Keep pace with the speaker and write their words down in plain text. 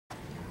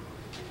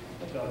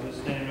So I'll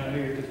just stand right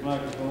here at this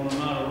microphone. I'm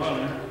not a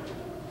runner.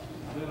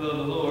 I do love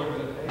the Lord,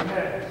 but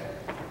amen.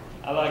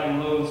 I like Him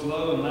low and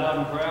slow and loud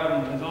and proud,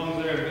 and as long as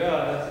they're of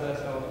God,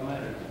 that's all that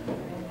matters.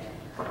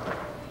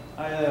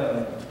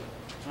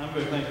 I'm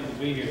very thankful to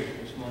be here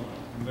this morning.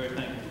 I'm very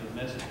thankful for the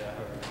message I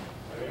heard.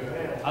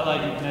 Amen. I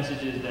like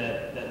messages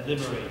that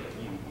liberate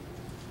you.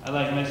 I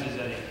like messages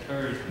that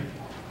encourage you.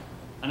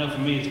 I know for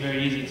me it's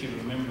very easy to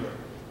remember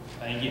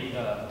and get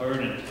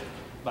burdened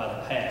by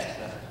the past.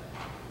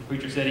 The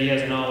preacher said he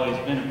hasn't always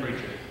been a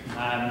preacher.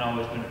 I haven't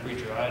always been a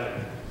preacher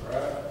either.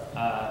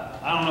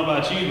 I don't know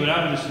about you, but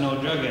I'm just an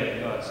old drug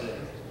addict, God said.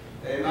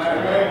 Amen.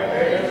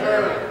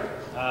 Amen.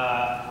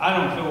 I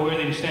don't feel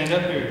worthy to stand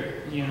up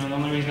here. You know, the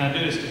only reason I do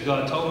this is because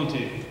God told me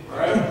to.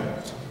 Right.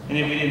 And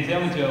if He didn't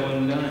tell me to, I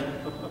wouldn't have done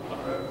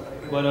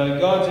it. But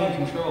God's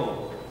in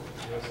control.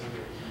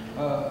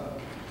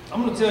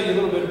 I'm going to tell you a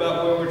little bit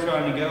about where we're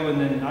trying to go, and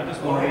then I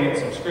just want to read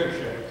some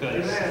scripture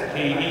because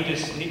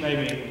he made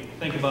me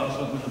think about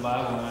something in the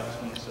Bible, and I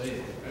just want to say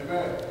it.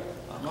 Amen.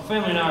 My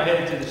family and I are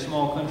headed to the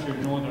small country of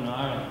Northern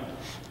Ireland,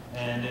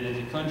 and it is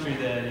a country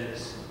that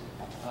is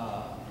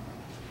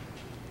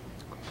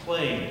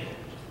plagued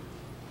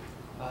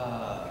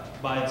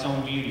by its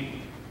own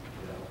beauty.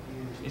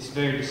 It's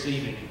very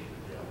deceiving.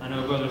 I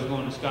know brother's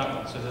going to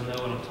Scotland, so they'll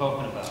know what I'm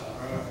talking about.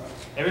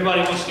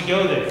 Everybody wants to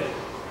go there.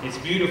 It's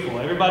beautiful.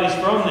 Everybody's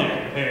from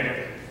there,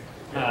 apparently.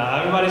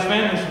 Everybody's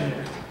family's from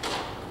there.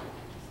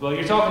 Well,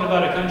 you're talking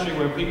about a country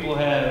where people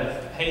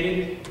have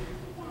hated,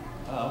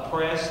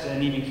 oppressed,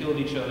 and even killed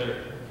each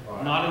other,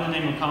 not in the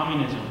name of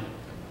communism,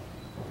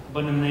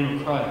 but in the name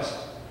of Christ.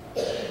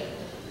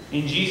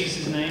 In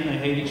Jesus' name, they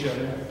hate each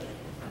other.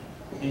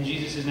 In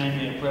Jesus' name,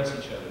 they oppress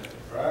each other.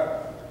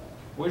 Right.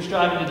 We're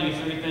striving to do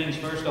three things.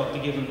 First off, to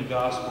give them the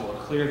gospel, a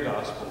clear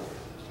gospel.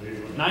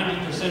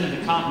 90% of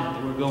the continent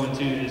that we're going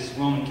to is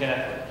Roman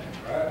Catholic.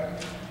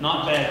 Right.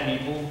 Not bad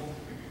people,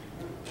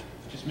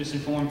 just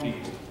misinformed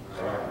people.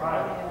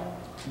 Right.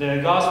 The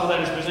gospel that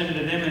is presented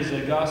to them is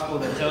a gospel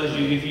that tells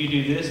you if you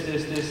do this,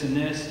 this, this, and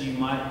this, you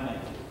might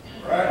make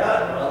it. Right.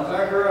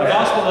 The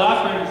gospel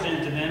that I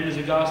present to them is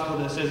a gospel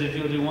that says if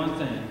you'll do one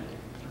thing,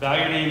 bow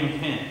your knee and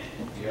repent,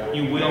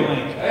 you will make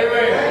it.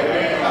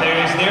 Amen.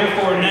 There is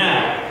therefore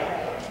now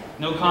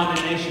no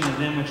condemnation of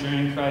them which are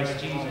in Christ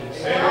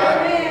Jesus.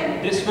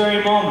 Amen. This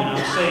very moment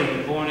I'm saved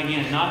and born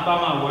again, not by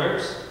my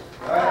works,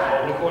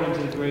 but according to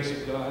the grace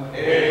of God,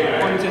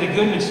 according to the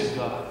goodness of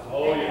God.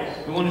 Oh,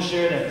 yes. We want to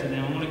share that to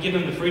them. We want to give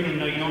them the freedom to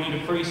know you don't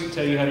need a priest to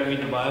tell you how to read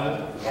the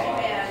Bible.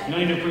 Amen. You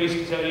don't need a priest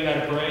to tell you how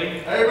to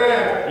pray.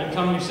 Amen. You can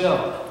come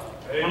yourself.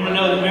 I want to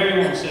know that Mary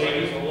won't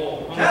save you.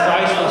 Only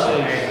Christ will save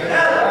you.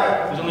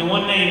 There's only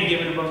one name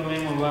given above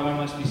men whereby we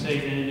must be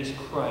saved, and it is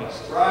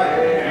Christ.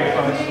 Right.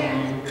 Christ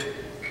alone.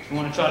 We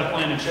want to try to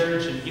plant a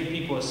church and give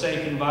people a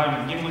safe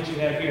environment. Give them what you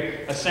have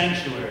here, a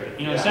sanctuary.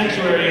 You know, a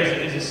sanctuary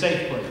is a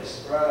safe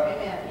place. Right.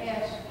 Amen.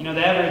 Yes. You know,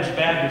 the average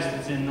Baptist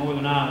that's in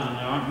Northern Ireland, and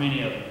there aren't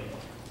many of them,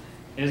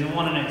 he doesn't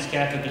want an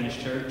ex-Catholic in his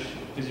church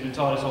because he's been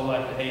taught his whole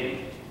life to hate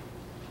him.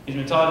 He's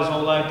been taught his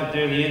whole life that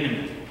they're the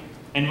enemy,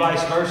 and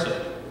vice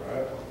versa.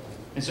 Right.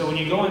 And so when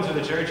you go into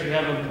the church, you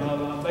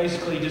have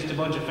basically just a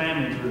bunch of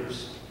family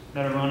groups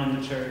that are running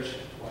the church.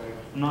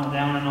 I'm not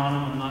downing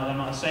on them. I'm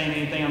not saying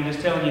anything. I'm just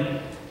telling you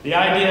the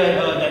idea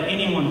that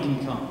anyone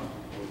can come.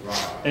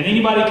 That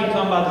anybody can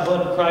come by the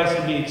blood of Christ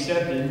and be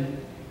accepted.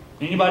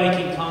 Anybody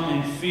can come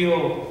and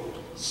feel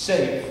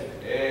safe.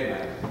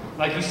 Amen.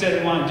 Like you said,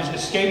 we want to just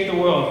escape the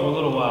world for a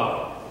little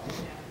while.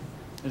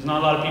 There's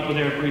not a lot of people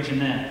there preaching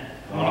that.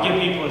 I want to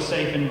give people a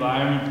safe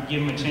environment,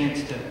 give them a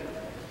chance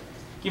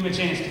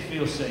to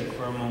feel safe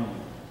for a moment.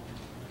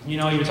 You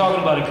know, you're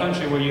talking about a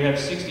country where you have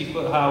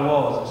 60-foot high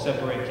walls that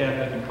separate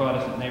Catholic and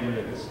Protestant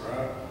neighborhoods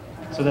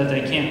so that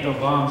they can't throw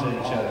bombs at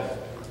each other.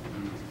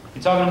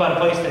 You're talking about a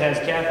place that has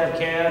Catholic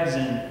cabs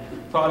and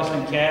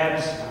Protestant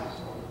cabs,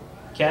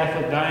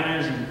 Catholic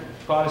diners and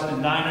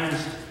Protestant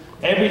diners.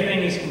 Everything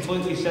is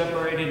completely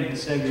separated and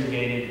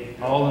segregated,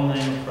 all in the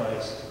name of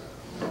Christ.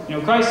 You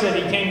know, Christ said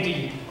He came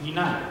to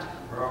unite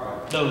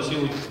those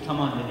who would come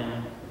unto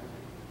Him.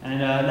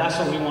 And that's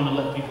what we want to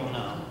let people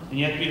know. And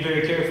you have to be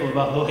very careful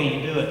about the way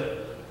you do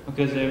it,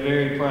 because they're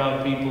very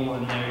proud people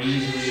and they're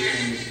easily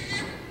offended.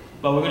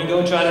 But we're going to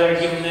go try to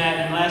give them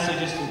that. And lastly,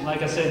 just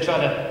like I said, try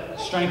to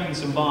strengthen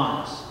some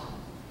bonds.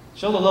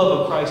 Show the love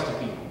of Christ to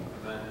people.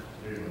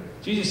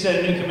 Jesus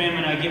said, a new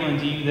commandment I give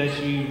unto you,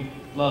 that you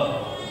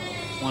love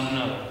one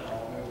another.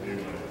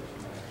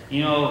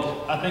 You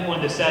know, I think one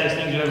of the saddest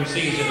things you ever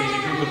see is that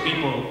there's a group of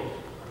people,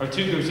 or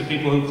two groups of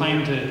people who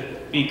claim to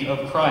be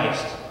of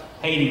Christ,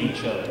 hating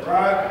each other.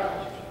 Right.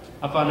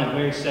 I find that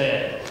very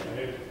sad.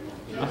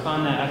 I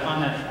find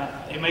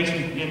that it makes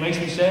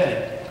me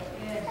sad.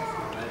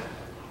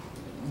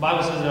 The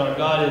Bible says that our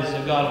God is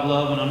a God of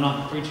love, and I'm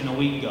not preaching a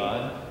weak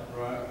God.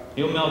 Right.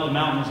 He'll melt the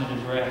mountains in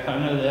His wrath. I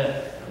know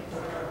that.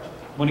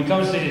 When it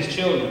comes to His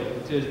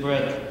children, to His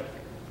brethren,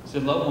 He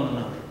said, love one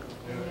another.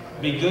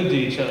 Be good to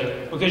each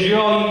other, because you're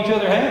all each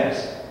other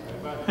has.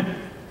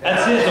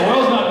 That's it. The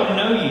world's not going to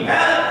know you.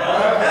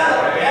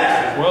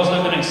 The world's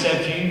not going to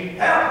accept you.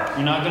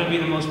 You're not going to be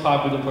the most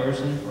popular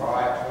person.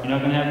 You're not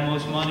going to have the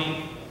most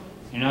money.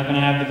 You're not going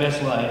to have the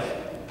best life.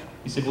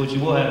 He said, what you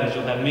will have is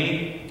you'll have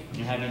me and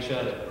you'll have each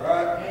other.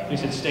 He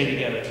said, stay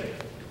together.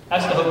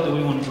 That's the hope that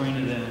we want to bring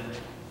to them.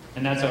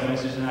 And that's our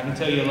message. And I can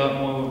tell you a lot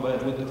more,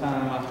 but with the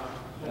time,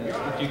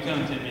 if you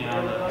come to me, I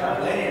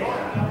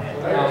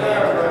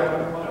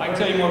can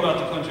tell you more about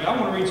the country. I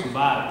want to read some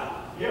Bible.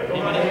 Read a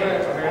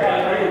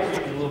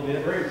little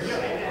bit.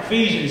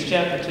 Ephesians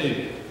chapter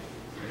 2.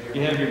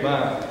 You have your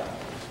Bible.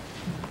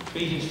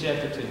 Ephesians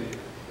chapter 2. I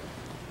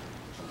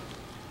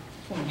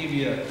just want to give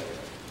you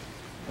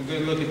a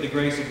good look at the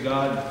grace of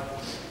God.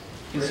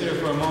 Consider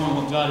for a moment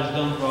what God has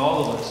done for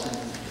all of us, and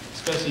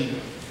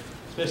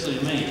especially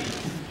me.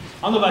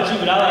 I don't know about you,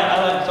 but I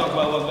like to talk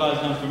about what God's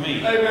done for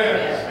me.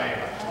 Amen.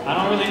 I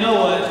don't really know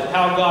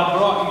how God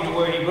brought you to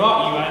where He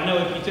brought you. I know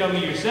if you tell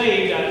me you're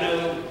saved, I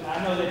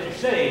know that you're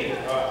saved.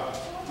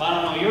 But I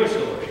don't know your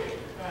story.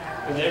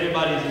 Because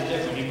everybody's is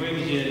different. He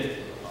brings you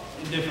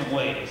in different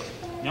ways.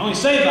 You're only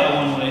saved by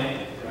one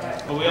way,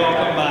 but we all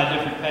come by a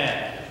different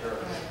path.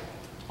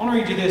 I want to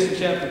read you this in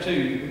chapter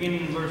 2,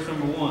 beginning in verse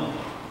number 1.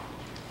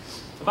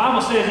 The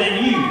Bible says,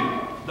 and you,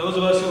 those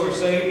of us who are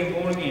saved and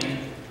born again,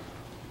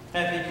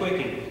 hath He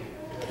quickened,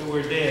 who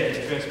were dead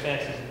in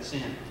trespasses and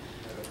sin.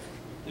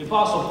 The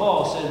Apostle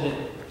Paul said that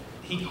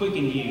He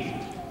quickened you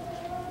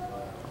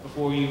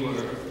before you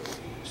were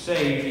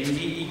saved.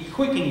 He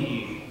quickened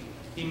you.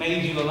 He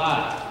made you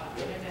alive.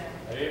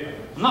 Amen.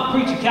 I'm not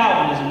preaching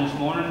Calvinism this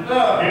morning. No.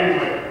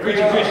 I'm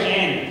preaching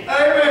Christianity.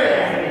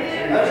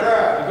 Amen. That's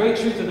right. The great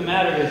truth of the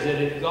matter is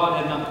that if God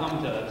had not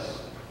come to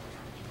us,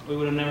 we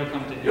would have never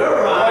come to Him.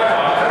 You're right.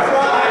 That's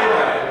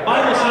right. The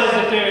Bible says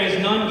that there is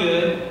none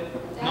good,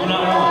 no,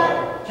 not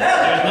one.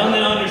 There's none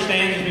that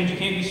understands, which means you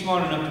can't be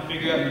smart enough to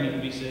figure out you need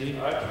to be saved.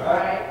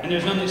 Right. And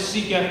there's none that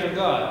seek after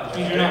God, which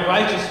means you're not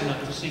righteous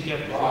enough to seek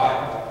after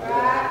God.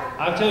 Right.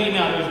 I'll tell you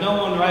now, there's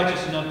no one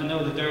righteous enough to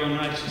know that they're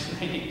unrighteous.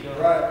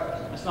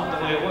 Right. That's not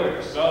the way it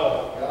works.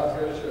 No.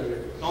 God's going to show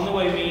you. The only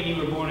way me and you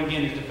were born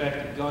again is the fact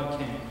that God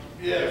came.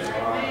 Yes.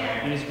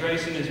 And His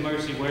grace and His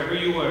mercy, wherever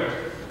you were,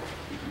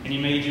 and He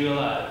made you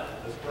alive.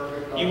 That's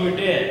perfect. You were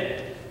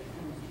dead,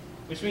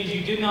 which means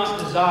you did not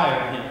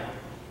desire Him.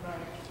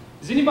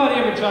 Has anybody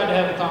ever tried to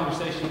have a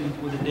conversation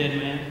with a dead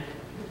man?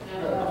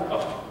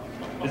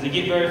 Does it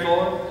get very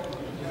far?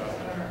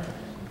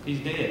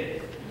 He's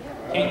dead.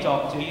 Can't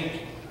talk to you.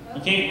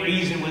 You can't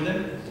reason with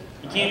him.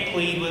 You can't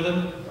plead with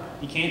him.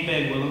 You can't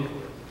beg with him.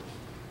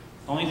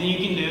 The only thing you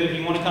can do if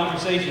you want a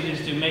conversation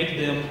is to make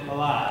them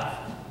alive.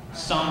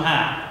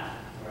 Somehow.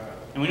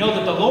 And we know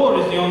that the Lord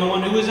is the only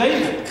one who is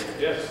able.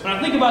 Yes. When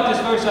I think about this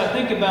verse, I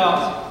think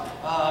about,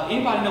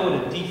 anybody know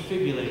what a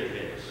defibrillator is?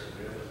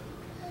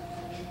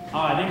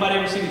 All right, anybody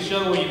ever seen a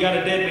show where you got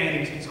a dead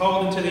man, he's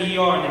hauled into the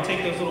ER, and they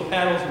take those little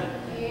paddles and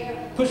they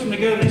push them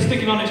together, and they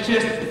stick it on his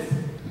chest.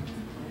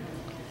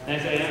 And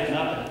they say, that's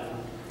nothing.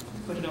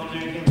 Put it on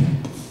there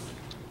again.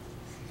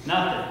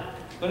 Nothing.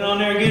 Put it on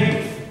there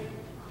again.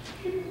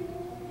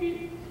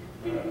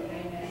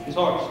 His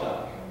heart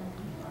stopped.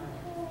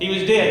 He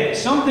was dead, but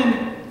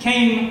something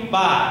came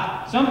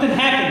by. Something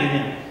happened to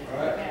him.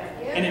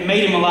 And it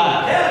made him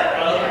alive.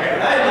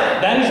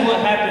 That is what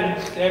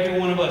happened to every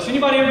one of us.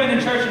 Anybody ever been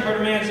in church and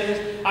heard a man say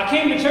this? I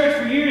came to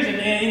church for years and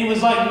it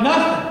was like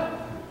nothing.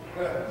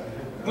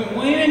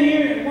 Went in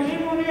here, went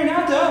in one ear and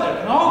out the other.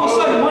 And all of a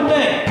sudden, one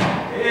day,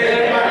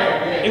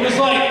 it was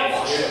like,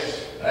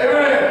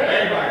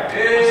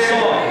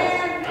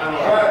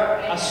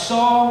 I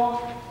saw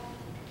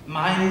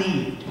my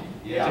need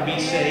to be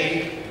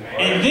saved.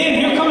 And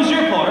then here comes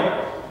your part.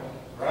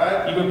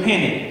 You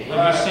repented of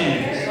your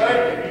sins.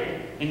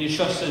 And you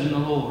trusted in the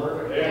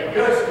Lord. It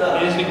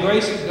is the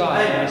grace of God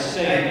that has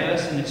saved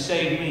us and has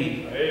saved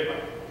me.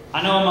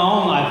 I know in my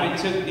own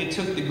life it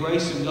took the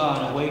grace of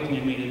God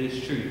awakening me to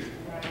this truth.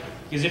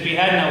 Because if He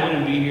hadn't, I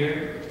wouldn't be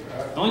here.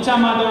 The only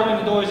time I darkened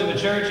the doors of a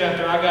church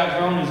after I got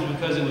grown is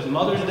because it was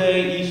Mother's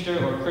Day, Easter,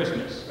 or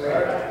Christmas.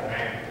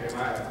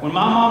 When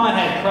my mama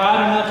had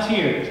cried enough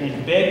tears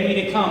and begged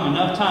me to come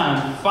enough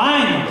times,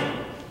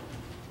 finally,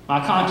 my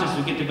conscience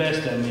would get the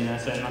best of me. And I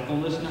said, I'm not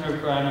going to listen to her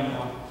cry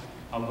anymore.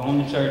 I'll go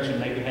into church and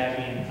make her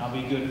happy, and I'll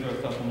be good for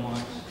a couple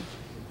months.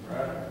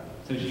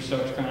 Until she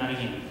starts crying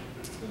again.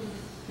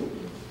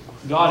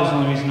 God is the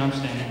only reason I'm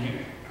standing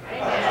here.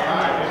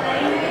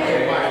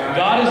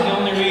 God is the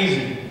only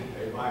reason.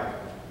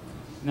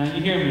 Now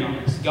you hear me on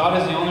this. God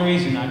is the only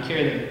reason I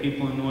care that the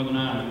people in Northern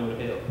Ireland go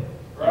to hell.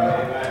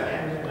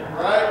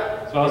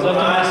 So if I was left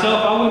to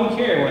myself, I wouldn't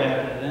care what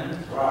happened to them.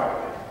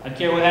 I'd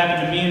care what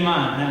happened to me and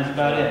mine. That's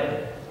about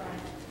it.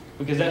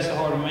 Because that's the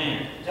heart of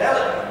man.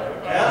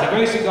 The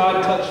grace of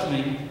God touched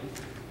me,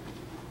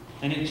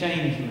 and it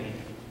changed me.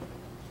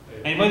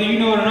 And whether you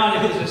know it or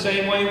not, it was the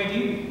same way with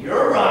you.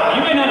 You're right.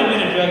 You may not have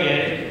been a drug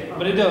addict,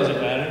 but it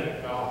doesn't matter.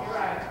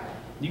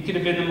 You could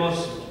have been the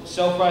most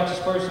self-righteous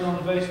person on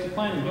the face of the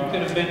planet. You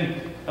could have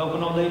been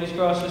helping old ladies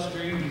cross the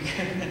street. You could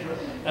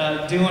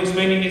have been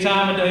spending your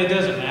time a day. It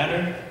doesn't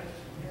matter.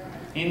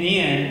 In the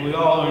end, we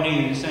all are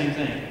needing the same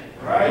thing.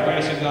 The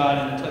grace of God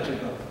and the touch of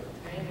God.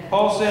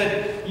 Paul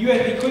said, You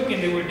hath he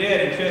quickened that were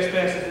dead in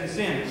trespasses and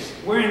sins.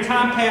 Where in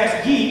time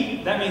past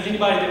ye, that means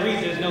anybody that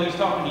reads this knows he's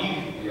talking to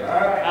you.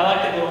 Right. I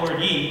like that little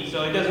word ye,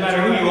 so it doesn't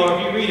matter who you are.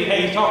 If you read it,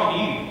 hey, he's talking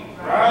to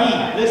you.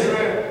 Right. Ye, listen.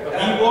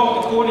 Ye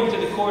walked according to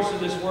the course of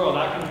this world.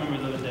 I can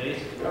remember those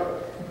days.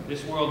 Yep.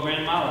 This world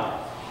ran my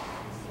life.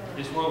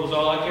 This world was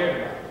all I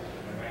cared about.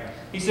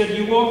 He said,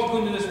 you walked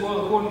according to this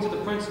world according to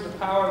the prince of the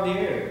power of the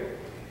air,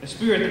 the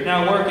spirit that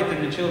now worketh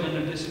in the children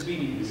of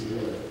disobedience.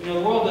 You know,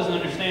 the world doesn't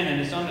understand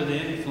that it's under the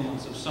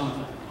influence of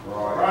something.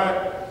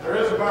 Right. There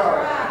is a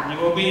power. You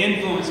will be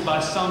influenced by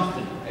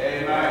something.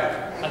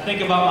 Amen. I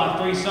think about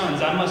my 3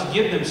 sons. I must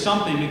give them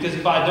something, because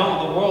if I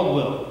don't, the world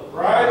will.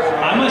 Right.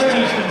 I must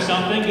teach them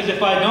something, because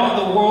if I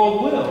don't, the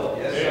world will.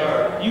 Yes,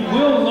 sir. You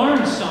will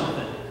learn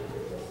something.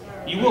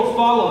 You will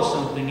follow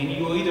something, and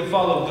you will either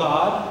follow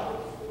God,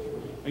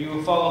 or you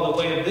will follow the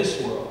way of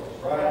this world,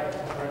 Right.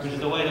 which is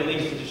the way that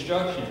leads to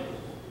destruction.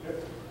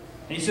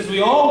 And he says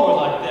we all were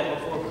like that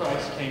before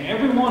Christ came.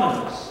 Every one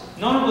of us.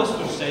 None of us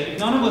were saved.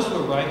 None of us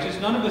were righteous.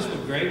 None of us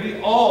were great.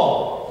 We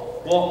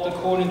all walked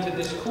according to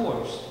this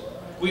course.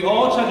 We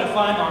all tried to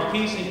find our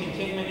peace and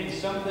contentment in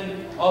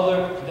something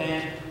other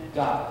than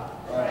God.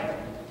 Right.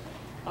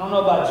 I don't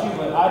know about you,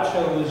 but I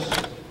chose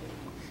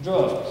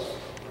drugs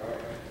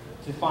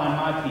to find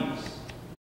my peace.